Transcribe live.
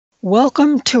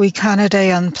Welcome to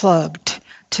Econoday Unplugged.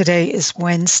 Today is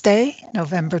Wednesday,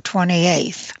 November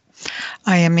 28th.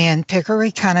 I am Ann Picker,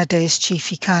 Econoday's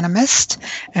chief economist,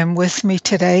 and with me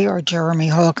today are Jeremy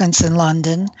Hawkins in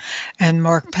London and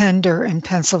Mark Pender in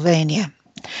Pennsylvania.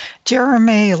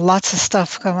 Jeremy, lots of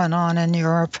stuff going on in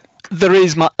Europe. There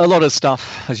is a lot of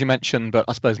stuff, as you mentioned, but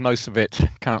I suppose most of it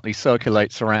currently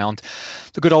circulates around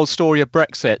the good old story of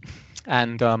Brexit.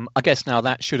 And I guess now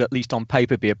that should, at least on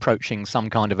paper, be approaching some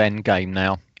kind of endgame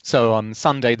now. So on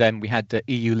Sunday, then, we had the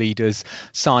EU leaders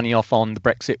signing off on the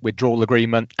Brexit withdrawal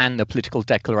agreement and the political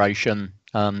declaration.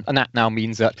 And that now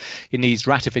means that it needs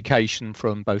ratification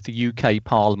from both the UK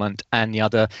Parliament and the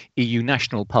other EU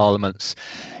national parliaments.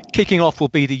 Kicking off will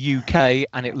be the UK,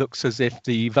 and it looks as if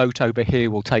the vote over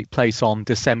here will take place on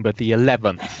December the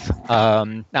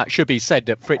 11th. Now, it should be said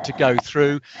that for it to go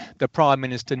through, the Prime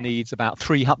Minister needs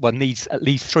needs at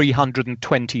least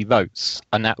 320 votes,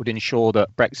 and that would ensure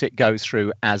that Brexit goes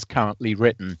through as currently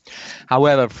written.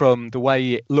 However, from the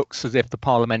way it looks as if the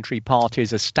parliamentary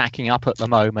parties are stacking up at the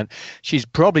moment, she's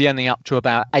probably ending up to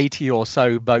about 80 or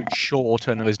so votes short,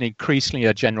 and there's increasingly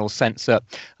a general sense that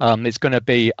it's going to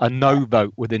be a no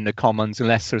vote within the Commons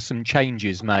unless there's some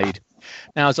changes made.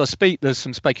 Now, as I speak, there's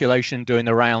some speculation doing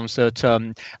the rounds that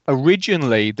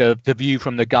originally the view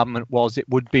from the government was it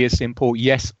would be a simple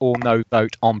yes or no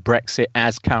vote on Brexit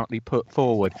as currently put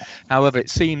forward. However, it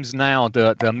seems now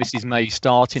that Mrs May is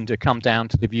starting to come down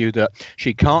to the view that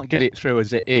she can't get it through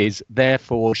as it is.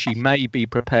 Therefore, she may be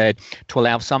prepared to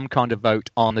allow some kind of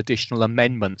vote on additional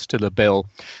amendments to the bill.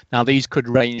 Now, these could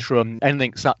range from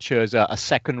anything such as a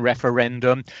second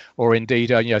referendum or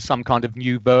indeed some kind of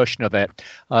new version of it.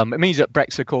 It means that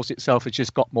Brexit, of course, itself has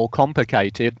just got more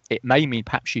complicated. It may mean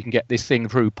perhaps you can get this thing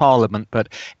through Parliament, but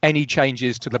any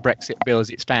changes to the Brexit bill as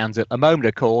it stands at the moment,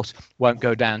 of course, won't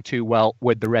go down too well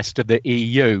with the rest of the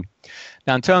EU.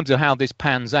 Now, in terms of how this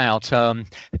pans out,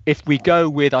 if we go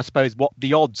with, I suppose, what the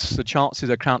chances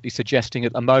are currently suggesting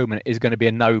at the moment is going to be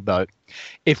a no vote.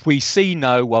 If we see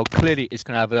no, well, clearly it's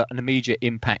going to have an immediate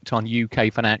impact on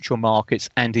UK financial markets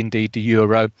and indeed the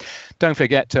euro. Don't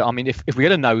forget, if we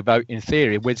get a no vote, in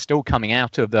theory, we're still coming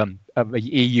out of the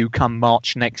EU come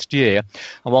March next year.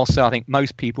 And also, I think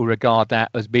most people regard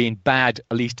that as being bad,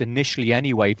 at least initially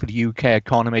anyway, for the UK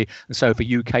economy and so for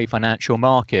UK financial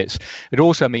markets. It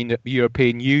also means that the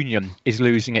European Union is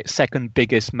losing its second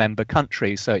biggest member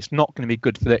country, so it's not going to be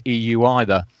good for the EU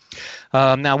either.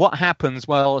 Now, what happens?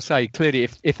 Well, I'll say clearly,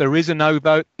 if there is a no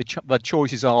vote, the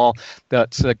choices are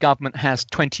that the government has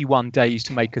 21 days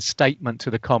to make a statement to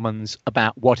the Commons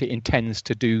about what it intends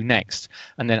to do next.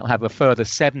 And then it'll have a further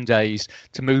 7 days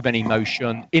to move any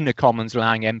motion in the Commons,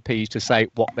 allowing MPs to say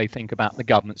what they think about the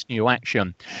government's new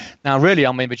action. Now, really,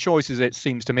 the choices, it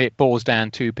seems to me, it boils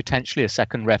down to potentially a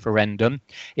second referendum.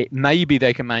 It may be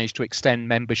they can manage to extend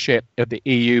membership of the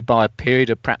EU by a period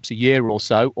of perhaps a year or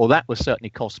so, or that would certainly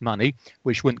cost money,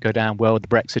 which wouldn't go down well with the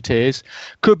Brexiteers.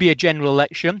 Could be a general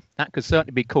election. That could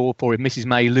certainly be called for if Mrs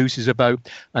May loses a vote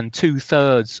and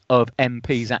 2/3 of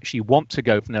MPs actually want to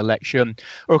go for an election.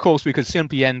 Or, of course, we could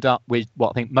simply end up with what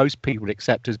I think most people would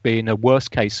accept as being a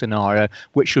worst case scenario,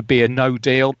 which would be a no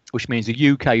deal, which means the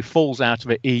UK falls out of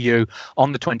the EU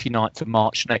on the 29th of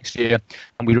March next year,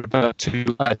 and we revert to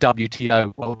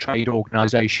WTO, World Trade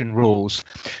Organization rules.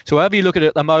 So however you look at it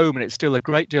at the moment, it's still a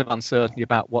great deal of uncertainty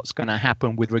about what's going to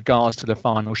happen with regards to the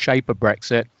final shape of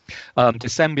Brexit.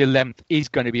 December 11th is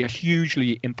going to be a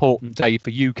hugely important day for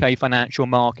UK financial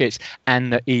markets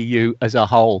and the EU as a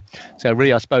whole. So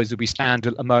really, I suppose, as we stand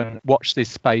at the moment, watch this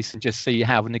space and just see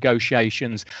how the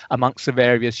negotiations amongst the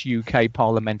various UK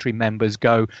parliamentary members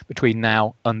go between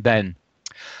now and then.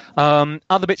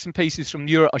 Other bits and pieces from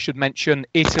Europe, I should mention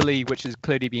Italy, which has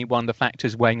clearly been one of the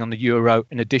factors weighing on the euro,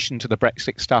 in addition to the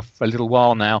Brexit stuff for a little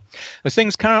while now. As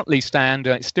things currently stand,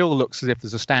 it still looks as if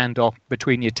there's a standoff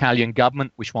between the Italian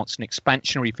government, which wants an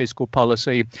expansionary fiscal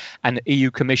policy, and the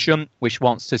EU Commission, which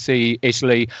wants to see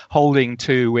Italy holding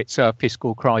to its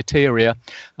fiscal criteria.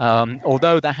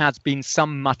 Although there has been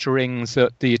some mutterings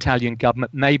that the Italian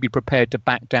government may be prepared to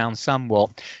back down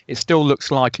somewhat, it still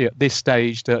looks likely at this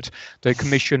stage that the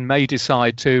Commission may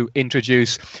decide to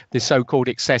introduce the so-called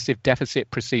excessive deficit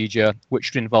procedure,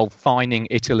 which would involve fining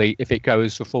Italy if it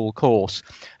goes for full course.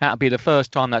 That would be the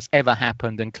first time that's ever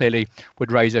happened, and clearly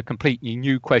would raise a completely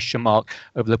new question mark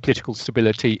over the political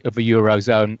stability of the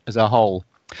Eurozone as a whole.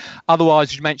 Otherwise,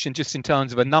 as you mentioned, just in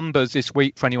terms of the numbers this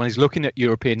week, for anyone who's looking at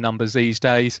European numbers these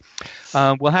days,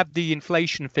 we'll have the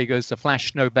inflation figures, the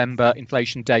flash November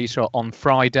inflation data on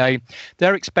Friday.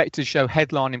 They're expected to show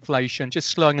headline inflation just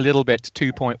slowing a little bit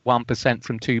to 2.1%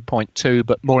 from 2.2,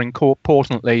 but more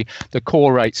importantly, the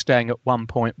core rate staying at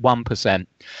 1.1%.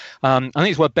 I think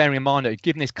it's worth bearing in mind that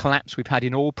given this collapse we've had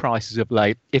in oil prices of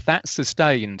late, if that's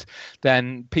sustained,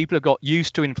 then people have got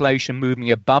used to inflation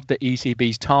moving above the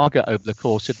ECB's target over the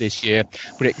course of this year,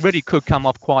 but it really could come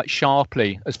off quite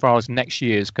sharply as far as next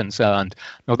year is concerned.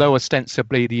 Although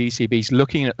ostensibly the ECB's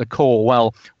looking at the core,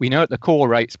 well, we know that the core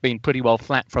rate's been pretty well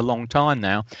flat for a long time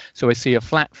now, so we see a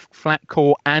flat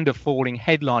core and a falling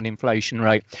headline inflation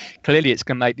rate. Clearly, it's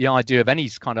going to make the idea of any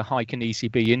kind of hike in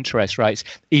ECB interest rates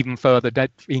even further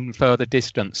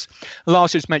distance.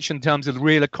 Last, just mentioned in terms of the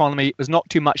real economy, there's not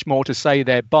too much more to say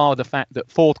there, bar the fact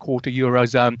that fourth quarter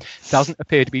Eurozone doesn't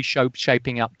appear to be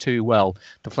shaping up too well.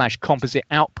 The flash composite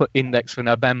output index for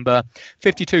November,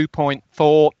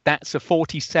 52.4. That's a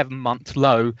 47-month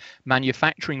low.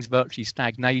 Manufacturing's virtually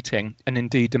stagnating, and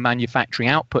indeed the manufacturing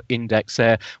output index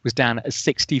there was down at a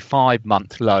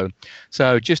 65-month low.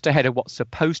 So just ahead of what's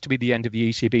supposed to be the end of the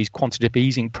ECB's quantitative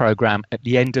easing program at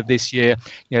the end of this year,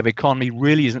 the economy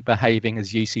really isn't behaving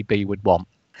as the ECB would want.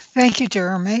 Thank you,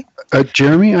 Jeremy.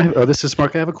 Jeremy, this is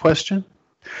Mark. I have a question.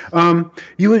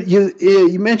 You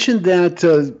mentioned that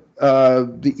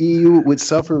the EU would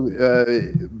suffer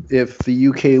if the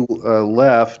UK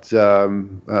left,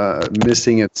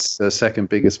 missing its second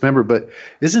biggest member. But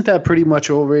isn't that pretty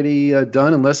much already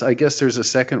done? Unless I guess there's a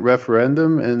second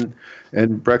referendum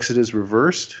and Brexit is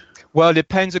reversed. Well, it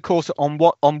depends, of course, on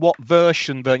what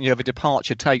version the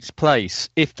departure takes place.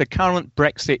 If the current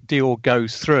Brexit deal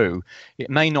goes through, it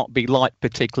may not be liked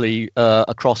particularly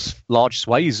across large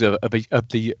swathes of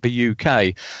the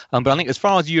UK. But I think as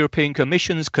far as the European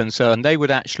Commission is concerned, they would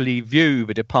actually view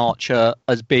the departure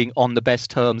as being on the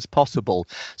best terms possible.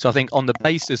 So I think on the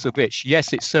basis of which,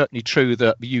 yes, it's certainly true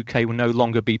that the UK will no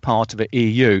longer be part of the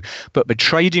EU, but the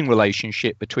trading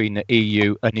relationship between the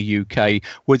EU and the UK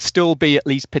would still be at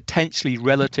least potentially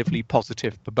relatively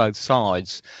positive for both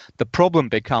sides. The problem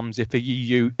becomes if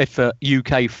the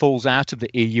UK falls out of the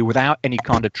EU without any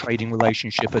kind of trading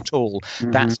relationship at all,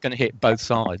 that's going to hit both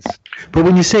sides. But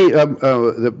when you say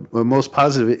the most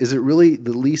positive, is it really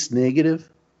the least negative?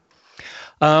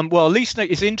 Well, at least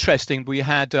it's interesting. We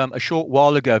had a short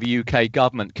while ago, the UK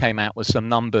government came out with some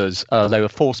numbers. They were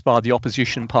forced by the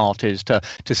opposition parties to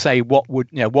say what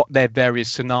their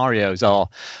various scenarios are.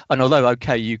 And although,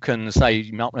 okay, you can say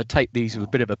you might want to take these with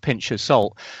a bit of a pinch of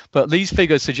salt, but these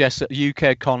figures suggest that the UK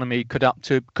economy could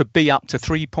be up to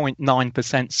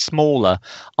 3.9% smaller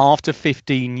after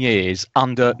 15 years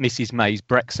under Mrs. May's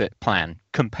Brexit plan,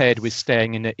 compared with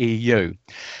staying in the EU.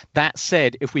 That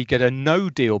said, if we get a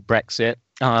no-deal Brexit,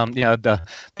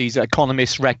 these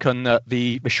economists reckon that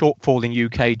the shortfall in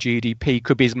UK GDP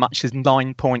could be as much as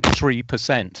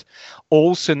 9.3%.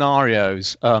 All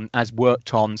scenarios, as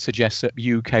worked on, suggest that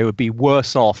the UK would be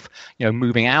worse off,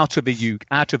 moving out of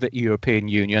the European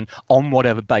Union on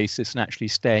whatever basis and actually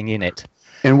staying in it.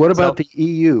 And what about the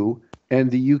EU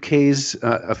and the UK's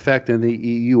effect in the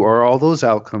EU? Are all those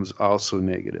outcomes also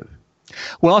negative?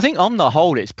 Well, I think on the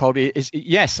whole,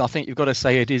 yes, I think you've got to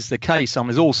say it is the case.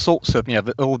 There's all sorts of,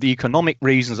 all the economic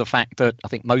reasons, the fact that I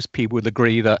think most people would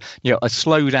agree that, a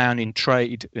slowdown in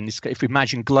trade, if we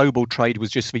imagine global trade was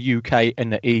just the UK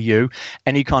and the EU,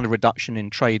 any kind of reduction in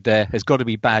trade there has got to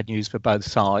be bad news for both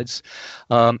sides.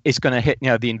 It's going to hit,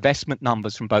 the investment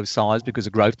numbers from both sides because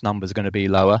the growth numbers are going to be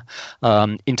lower.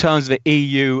 In terms of the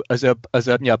EU as a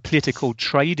political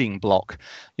trading bloc,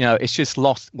 it's just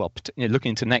lost, looking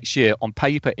into next year, on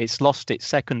paper, it's lost its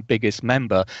second biggest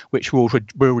member, which will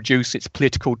reduce its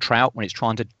political clout when it's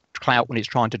trying to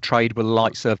trade with the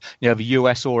likes of the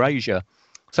US or Asia.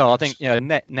 So I think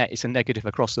net it's a negative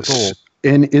across the board.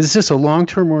 And is this a long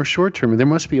term or a short term? There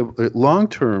must be a long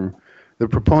term. The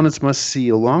proponents must see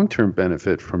a long term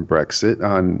benefit from Brexit,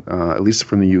 on at least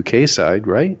from the UK side,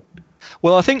 right?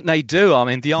 Well, I think they do.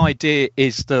 The idea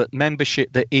is that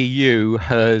membership, the EU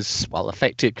has,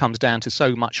 it comes down to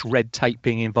so much red tape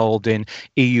being involved in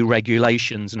EU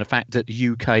regulations, and the fact that the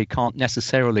UK can't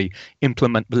necessarily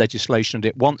implement the legislation that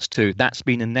it wants to. That's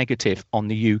been a negative on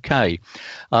the UK.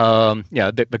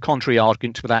 The contrary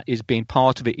argument for that is being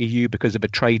part of the EU because of the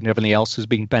trade and everything else has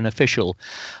been beneficial.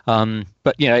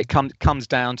 But it comes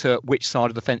down to which side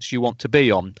of the fence you want to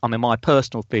be on. My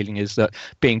personal feeling is that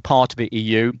being part of the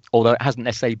EU, although it hasn't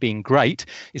necessarily been great,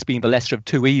 it's been the lesser of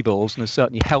two evils and has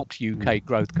certainly helped UK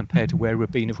growth compared to where we've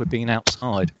been if we've been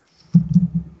outside.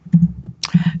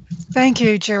 Thank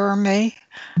you, Jeremy.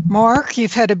 Mark,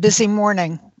 you've had a busy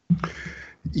morning.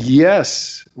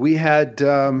 Yes, we had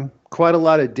quite a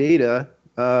lot of data,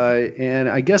 and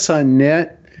I guess on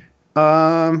net,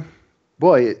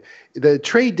 boy, the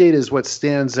trade data is what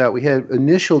stands out. We had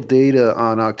initial data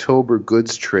on October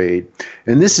goods trade,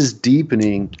 and this is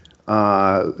deepening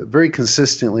very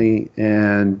consistently,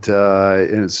 and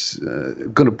it's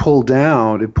going to pull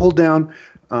down. It pulled down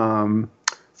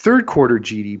third quarter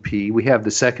GDP. We have the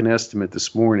second estimate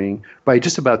this morning by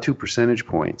just about 2 percentage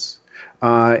points.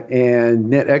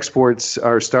 And net exports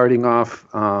are starting off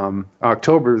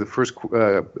October, the first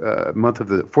month of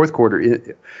the fourth quarter,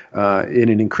 in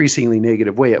an increasingly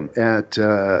negative way at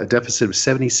a deficit of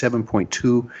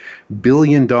 $77.2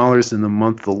 billion in the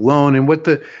month alone. And what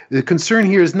the concern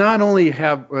here is not only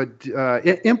have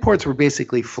imports were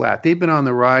basically flat. They've been on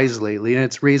the rise lately, and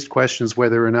it's raised questions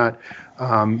whether or not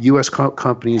U.S.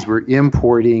 companies were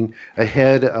importing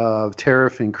ahead of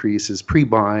tariff increases,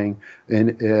 pre-buying,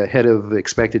 and ahead of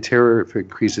expected tariff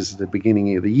increases at the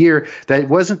beginning of the year. That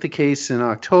wasn't the case in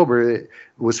October. It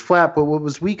was flat, but what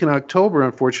was weak in October,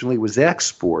 unfortunately, was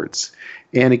exports.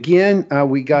 And again,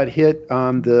 we got hit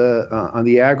on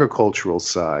the agricultural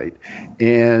side,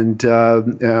 and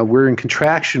we're in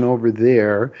contraction over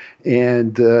there,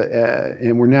 and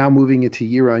we're now moving into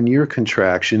year-on-year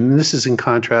contraction. And this is in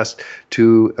contrast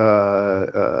to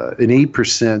an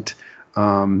 8%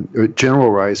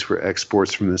 general rise for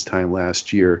exports from this time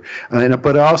last year,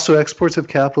 but also exports of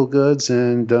capital goods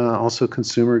and also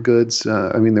consumer goods.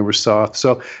 They were soft.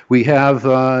 So we have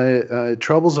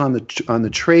troubles on the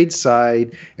trade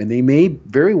side, and they may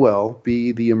very well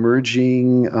be the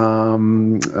emerging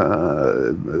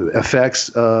effects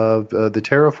of the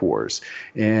tariff wars.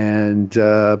 And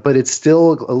but it's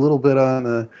still a little bit on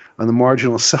the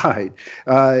marginal side.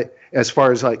 As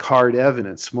far as like hard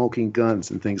evidence, smoking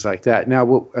guns and things like that.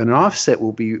 Now, an offset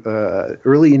will be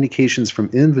early indications from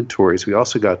inventories. We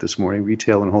also got this morning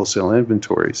retail and wholesale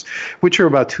inventories, which are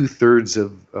about 2/3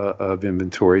 of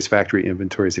inventories. Factory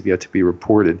inventories have yet to be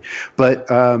reported. But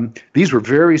these were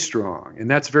very strong, and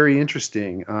that's very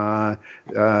interesting.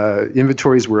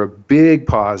 Inventories were a big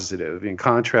positive in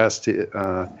contrast to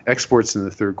exports in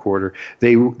the third quarter.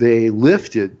 They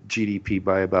lifted GDP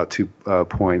by about 2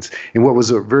 points. And what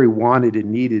was a very wanted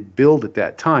and needed build at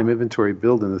that time, inventory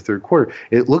build in the third quarter,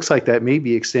 it looks like that may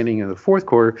be extending in the fourth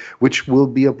quarter, which will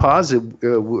be a positive,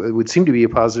 would seem to be a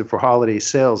positive for holiday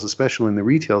sales, especially in the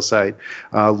retail side.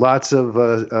 Lots of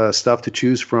stuff to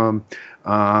choose from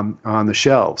on the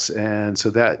shelves. And so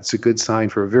that's a good sign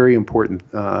for a very important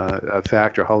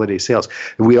factor, holiday sales.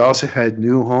 And we also had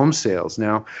new home sales.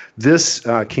 Now, this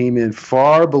came in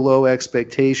far below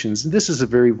expectations. This is a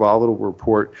very volatile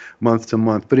report month to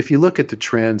month. But if you look at the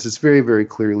trends, it's very, very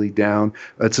clearly down.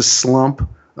 It's a slump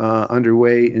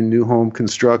underway in new home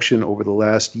construction over the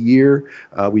last year.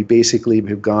 We basically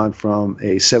have gone from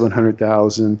a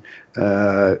 700,000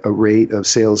 a rate of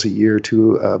sales a year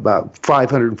to about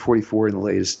 544 in the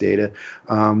latest data,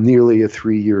 nearly a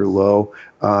 3-year low.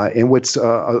 And what's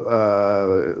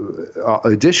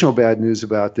additional bad news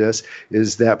about this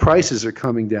is that prices are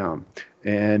coming down.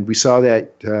 And we saw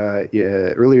that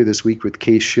earlier this week with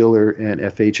Case-Shiller and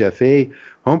FHFA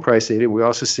home price data. We're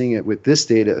also seeing it with this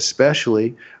data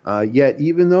especially. Yet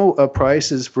even though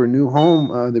prices for a new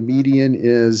home, the median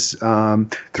is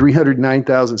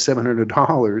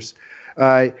 $309,700,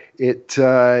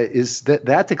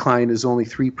 that decline is only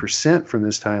 3% from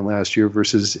this time last year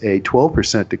versus a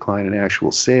 12% decline in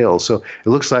actual sales. So it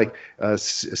looks like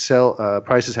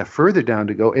prices have further down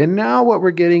to go. And now what we're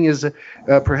getting is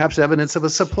perhaps evidence of a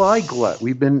supply glut.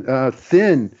 We've been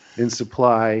thin in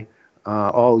supply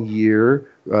all year,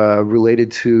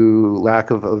 related to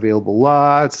lack of available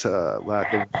lots,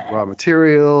 lack of raw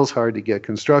materials, hard to get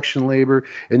construction labor.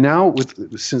 And now,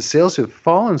 since sales have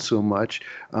fallen so much,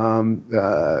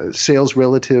 sales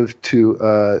relative to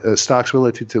stocks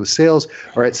relative to sales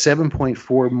are at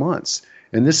 7.4 months.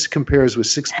 And this compares with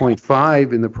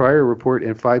 6.5 in the prior report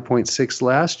and 5.6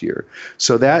 last year.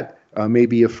 So that may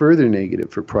be a further negative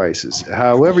for prices.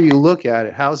 However you look at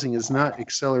it, housing is not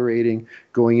accelerating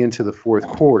going into the fourth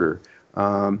quarter.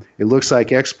 It looks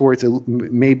like exports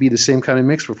may be the same kind of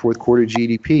mix for fourth quarter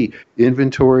GDP.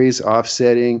 Inventories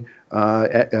offsetting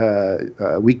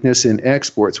weakness in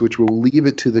exports, which will leave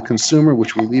it to the consumer,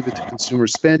 which will leave it to consumer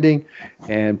spending.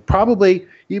 And probably,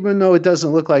 even though it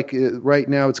doesn't look like right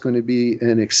now it's going to be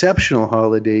an exceptional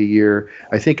holiday year,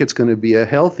 I think it's going to be a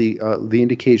healthy, the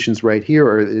indications right here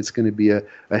are it's going to be a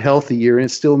healthy year, and it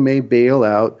still may bail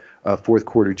out fourth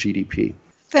quarter GDP.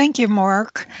 Thank you,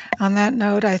 Mark. On that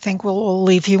note, I think we'll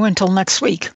leave you until next week.